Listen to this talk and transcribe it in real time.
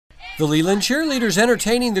The Leland cheerleaders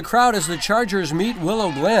entertaining the crowd as the Chargers meet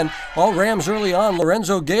Willow Glen. All Rams early on.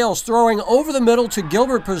 LORENZO GAYLES throwing over the middle to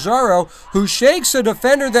GILBERT PIZARRO, who shakes a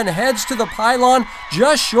defender, then heads to the pylon,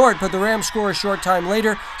 just short, but the Rams score a short time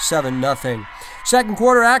later, 7-0. Second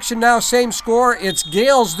quarter action now, same score. It's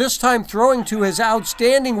Gayles this time throwing to his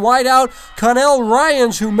outstanding wideout,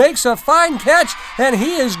 CONNELL, who makes a fine catch, and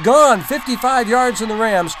he is gone. 55 yards, and the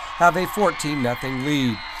Rams have a 14-0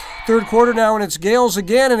 lead. Third quarter now, and it's Gayles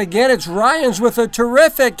again, and again it's Ryans with a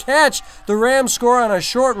terrific catch. The Rams score on a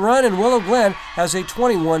short run, and Willow Glen has a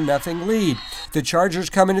 21-0 lead. The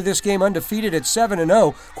Chargers come into this game undefeated at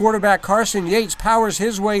 7-0. Quarterback CARSON Yates powers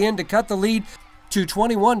his way in to cut the lead to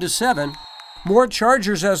 21-7. More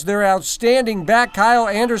Chargers as their outstanding back Kyle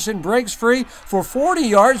Anderson breaks free for 40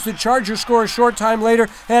 yards. The Chargers score a short time later,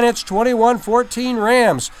 and it's 21-14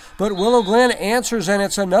 Rams. But Willow Glen answers, and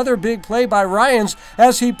it's another big play by Ryans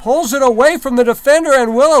as he pulls it away from the defender,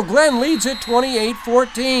 and Willow Glen leads it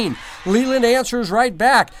 28-14. Leland answers right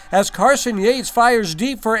back as Carson Yates fires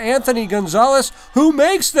deep for Anthony Gonzalez, who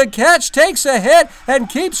makes the catch, takes a hit, and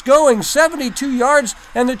keeps going 72 yards,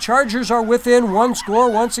 and the Chargers are within one score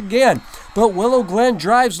once again. But Willow Glen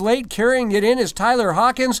drives late, carrying it in is Tyler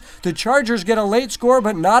Hawkins. The Chargers get a late score,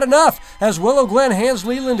 but not enough, as Willow Glen hands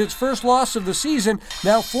Leland its first loss of the season.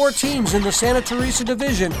 Now 4 teams in the Santa Teresa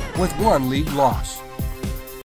division with 1 league loss.